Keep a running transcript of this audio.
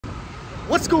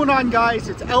What's going on, guys?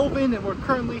 It's Elvin and we're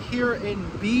currently here in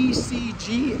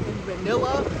BCG in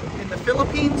Manila in the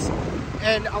Philippines,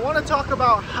 and I want to talk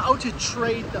about how to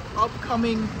trade the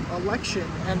upcoming election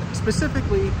and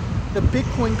specifically the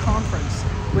Bitcoin conference,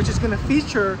 which is going to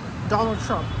feature Donald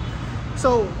Trump.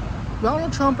 So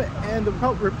Donald Trump and the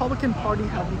Republican Party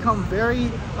have become very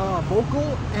vocal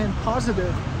and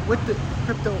positive with the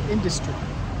crypto industry,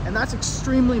 and that's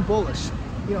extremely bullish.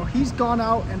 You know, he's gone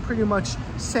out and pretty much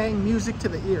sang music to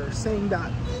the ear, saying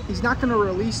that he's not going to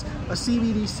release a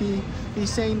CBDC. He's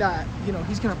saying that, you know,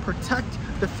 he's going to protect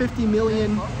the 50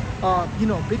 million,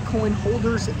 Bitcoin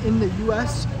holders in the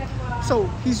US. So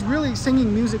he's really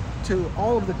singing music to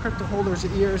all of the crypto holders'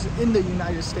 ears in the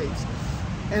United States.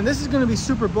 And this is going to be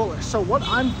super bullish. So what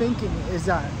I'm thinking is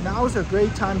that now is a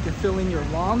great time to fill in your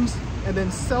longs and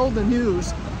then sell the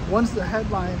news once the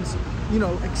headlines,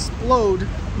 explode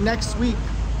next week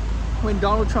when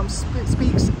Donald Trump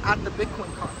speaks at the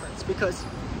Bitcoin conference. Because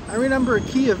I remember a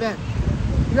key event.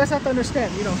 You guys have to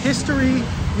understand, history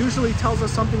usually tells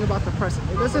us something about the present.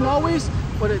 It doesn't always,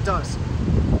 but it does.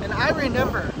 And I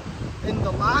remember in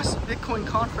the last Bitcoin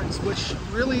conference, which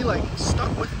really stuck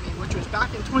with me, which was back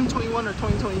in 2021 or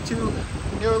 2022,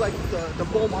 near the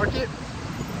bull market,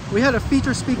 we had a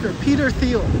feature speaker, Peter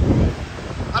Thiel.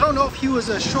 I don't know if he was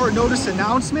a short notice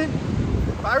announcement,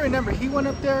 but I remember he went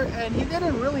up there and he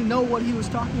didn't really know what he was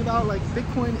talking about. Like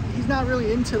Bitcoin, he's not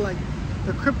really into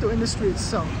the crypto industry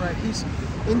itself, right? He's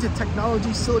into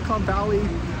technology, Silicon Valley,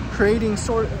 creating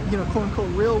quote unquote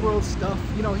real world stuff.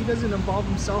 He doesn't involve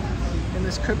himself in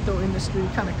this crypto industry.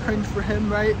 Kind of cringe for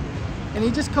him, right? And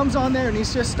he just comes on there and he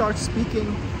just starts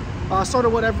speaking sort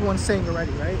of what everyone's saying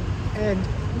already, right? And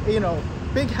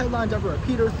big headlines everywhere.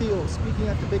 Peter Thiel speaking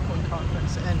at the Bitcoin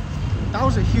conference, and that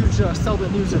was a huge sell the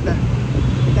news event.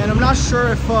 And I'm not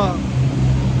sure if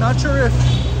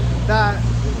that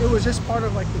it was just part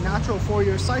of the natural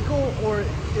 4-year cycle, or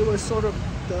it was sort of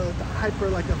the hyper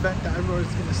event that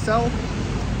everyone's gonna sell.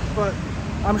 But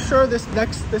I'm sure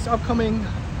this upcoming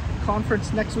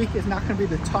conference next week is not gonna be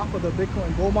the top of the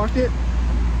Bitcoin bull market.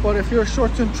 But if you're a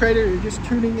short-term trader, you're just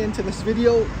tuning into this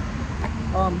video,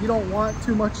 you don't want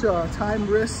too much time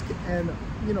risk and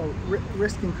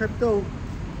risk in crypto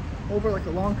over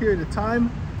a long period of time,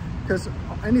 because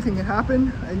anything can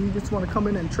happen and you just want to come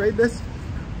in and trade this.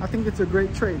 I think it's a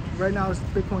great trade. Right now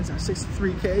Bitcoin's at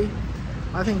 63K.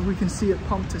 I think we can see it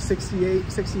pump to 68,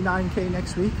 69K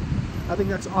next week. I think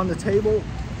that's on the table.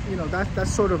 That's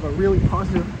sort of a really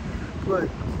positive, but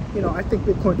I think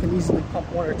Bitcoin can easily pump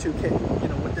 1 or 2K,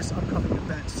 with this upcoming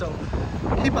event. So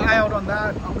keep an eye out on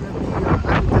that. I'm going to be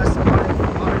at the desk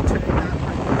monitoring that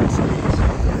pretty much. So if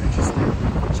you're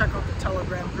interested, check out the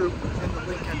Telegram group in the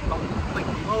link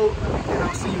below, and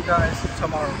I'll see you guys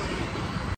tomorrow.